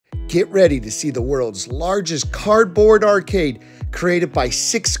Get ready to see the world's largest cardboard arcade created by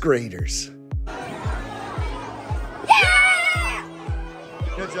 6th graders. Yeah!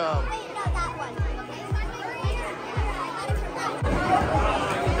 Good job.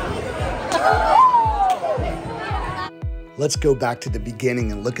 Let's go back to the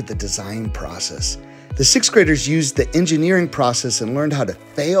beginning and look at the design process. The 6th graders used the engineering process and learned how to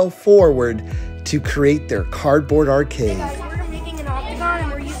fail forward to create their cardboard arcade. Hey guys, we're making an octagon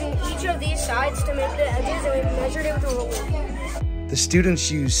and we're using each of these sides to make the edges, and we measured it with a ruler. The students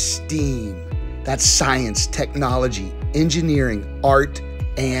used STEAM, that's science, technology, engineering, art,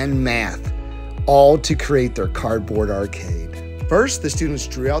 and math, all to create their cardboard arcade. First, the students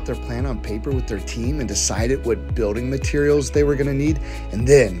drew out their plan on paper with their team and decided what building materials they were gonna need, and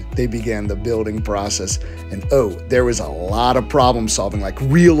then they began the building process. And oh, there was a lot of problem solving, like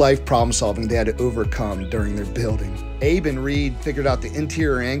real life problem solving they had to overcome during their building. Abe and Reed figured out the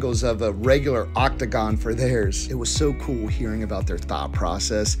interior angles of a regular octagon for theirs. It was so cool hearing about their thought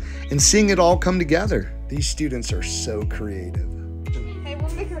process and seeing it all come together. These students are so creative. Hey, we're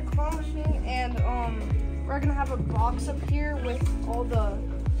making a claw machine, and we're gonna have a box up here with a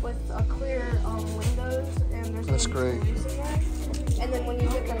clear windows, and there's That's gonna be great. some in there. And then when you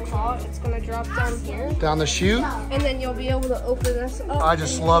hit the claw, it's gonna drop down here, Down the chute? and then you'll be able to open this up. I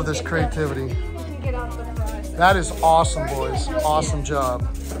just love this creativity. You can get out the fries. That is awesome, boys. Awesome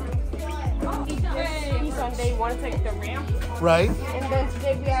job. Piece on day one, it's like the ramp, Right? and then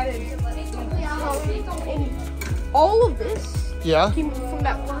today we added and all of this Yeah? came from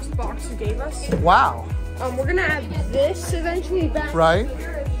that first box you gave us. Wow. We're gonna add this eventually back. Right?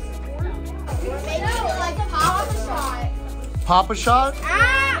 We're making it like Papa Shot. Papa Shot?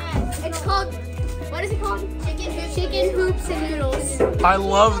 Ah! It's called, what is it called? Chicken hoops and noodles. I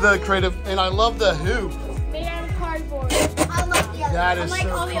love the creative, and I love the hoop. Made out of cardboard. I like the others. That is I like so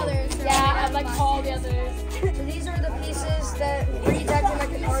all the cool. others. Yeah, I like all the others. So these are the pieces that Reed's acting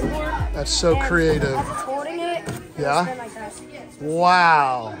like a cardboard. That's so And creative. As it's holding it, Yeah? it's like that.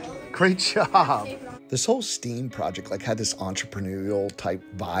 Wow. Great job. This whole STEAM project like had this entrepreneurial type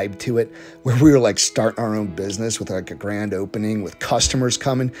vibe to it, where we were like starting our own business with like a grand opening with customers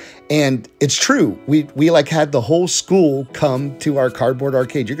coming. And it's true, we like had the whole school come to our cardboard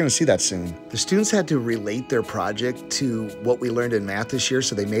arcade. You're gonna see that soon. The students had to relate their project to what we learned in math this year,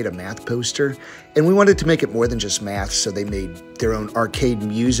 so they made a math poster. And we wanted to make it more than just math, so they made their own arcade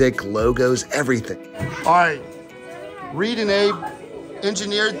music, logos, everything. All right, Reed and Abe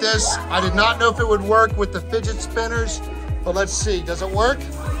engineered this. I did not know if it would work with the fidget spinners, but let's see. Does it work?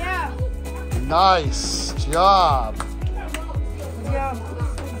 Yeah. Nice job. Yeah. Can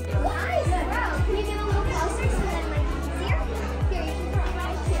you get a little closer so that it might be easier? Here, you can put it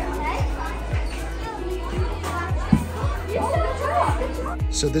right here,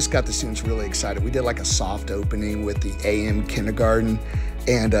 okay? So this got the students really excited. We did like a soft opening with the AM kindergarten,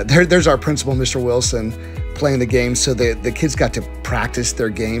 and there's our principal, Mr. Wilson, playing the games. So the kids got to practice their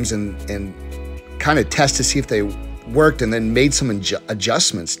games and kind of test to see if they worked, and then made some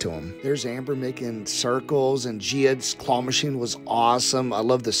adjustments to them. There's Amber making circles, and Gia's claw machine was awesome. I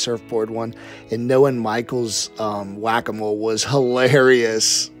love the surfboard one. And Noah and Michael's whack-a-mole was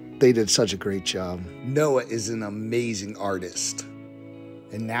hilarious. They did such a great job. Noah is an amazing artist.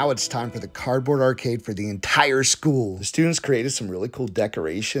 And now it's time for the cardboard arcade for the entire school. The students created some really cool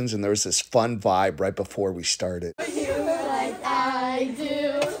decorations, and there was this fun vibe right before we started. Like I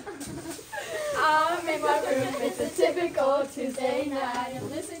do. I'm in my room, it's a typical Tuesday night. And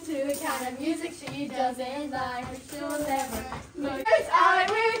listen to the kind of music she doesn't like, but she'll never look. I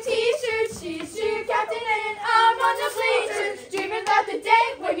wear t-shirts, she's your captain, and I'm on the bleachers, dreaming about the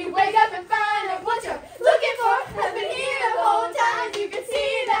day when you wake up and find out what you're looking for. I've been here the whole time, you can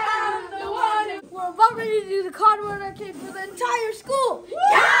see that I'm the one who... We're about ready to do the cardboard arcade for the entire school.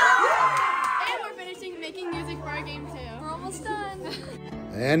 Yeah! And we're finishing making music for our game too. We're almost done.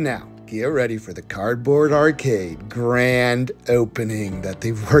 And now, get ready for the cardboard arcade grand opening that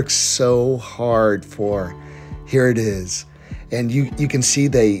they've worked so hard for. Here it is. And you can see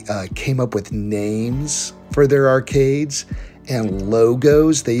they came up with names for their arcades and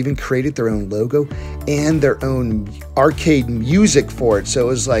logos. They even created their own logo and their own arcade music for it. So it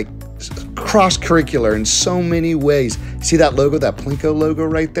was like cross-curricular in so many ways. See that logo, that Plinko logo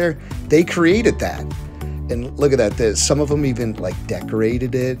right there? They created that. And look at that, some of them even like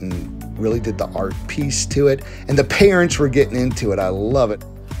decorated it and really did the art piece to it. And the parents were getting into it. I love it.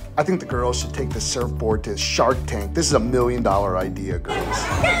 I think the girls should take the surfboard to Shark Tank. This is $1 million idea, girls.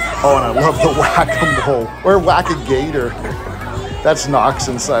 Oh, and I love the whack-a-mole or whack-a-gator. That's Knox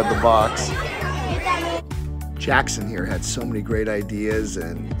inside the box. Jackson here had so many great ideas,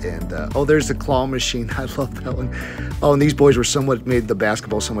 and oh, there's the claw machine. I love that one. Oh, and these boys were made the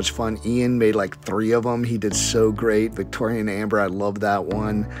basketball so much fun. Ian made like 3 of them. He did so great. Victoria and Amber, I love that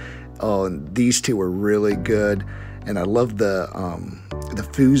one. Oh, and these 2 were really good. And I love the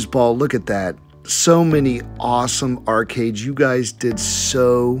foosball. Look at that. So many awesome arcades. You guys did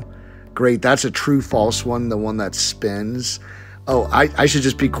so great. That's a true false one, the one that spins. Oh, I should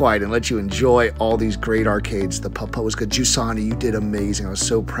just be quiet and let you enjoy all these great arcades. The Papa was good. Jusani, you did amazing. I was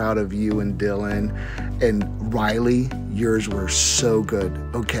so proud of you and Dylan. And Riley, yours were so good.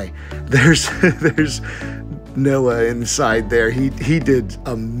 Okay, there's Noah inside there. He did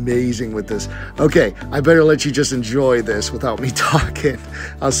amazing with this. Okay, I better let you just enjoy this without me talking.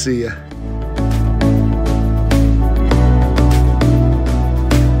 I'll see you.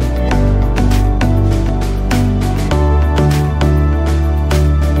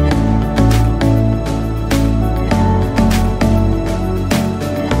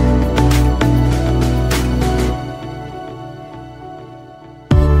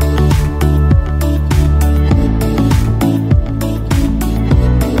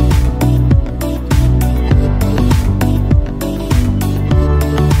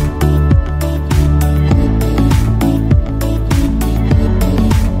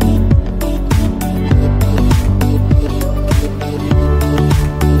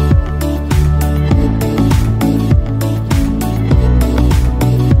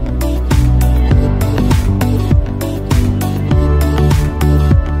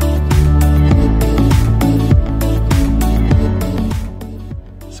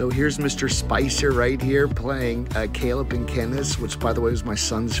 So here's Mr. Spicer right here playing Caleb and Kenneth, which by the way is my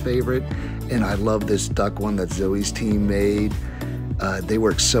son's favorite. And I love this duck one that Zoe's team made. They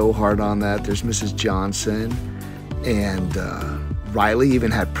worked so hard on that. There's Mrs. Johnson. And Riley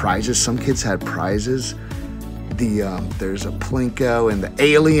even had prizes. Some kids had prizes. There's a Plinko and the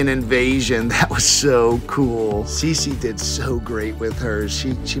alien invasion. That was so cool. Cece did so great with hers.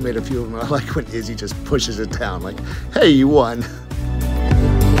 She made a few of them. I like when Izzy just pushes it down like, hey, you won.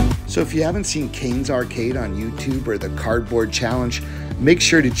 So if you haven't seen Caines Arcade on YouTube or the Cardboard Challenge, make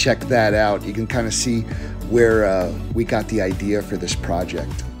sure to check that out. You can kind of see where we got the idea for this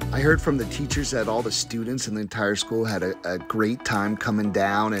project. I heard from the teachers that all the students in the entire school had a great time coming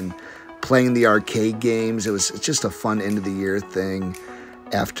down and playing the arcade games. It was just a fun end of the year thing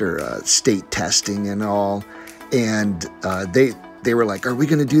after state testing and all. And they were like, are we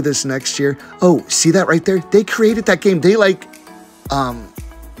gonna do this next year? Oh, see that right there? They created that game. They like,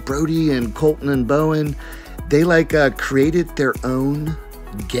 Brody and Colton and Bowen, they like created their own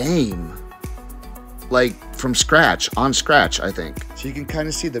game, like from scratch, on scratch, I think. So you can kind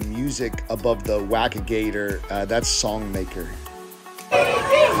of see the music above the Whack-A-Gator. That's Songmaker.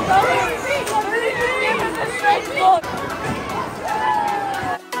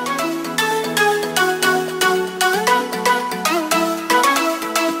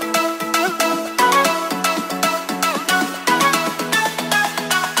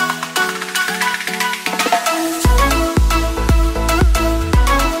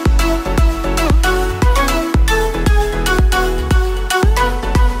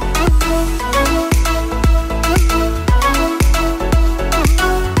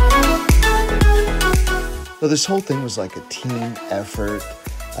 So this whole thing was like a team effort.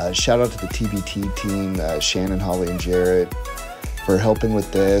 Shout out to the TBT team, Shannon, Holly, and Jarrett, for helping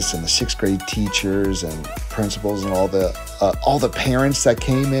with this, and the 6th grade teachers and principals and all the parents that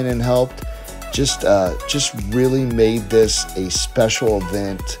came in and helped. Just really made this a special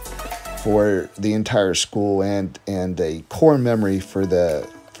event for the entire school and a core memory for the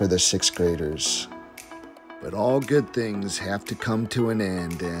 6th graders. But all good things have to come to an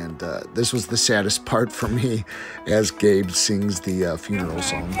end, and this was the saddest part for me as Gabe sings the funeral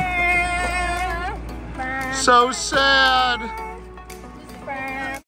song. So sad!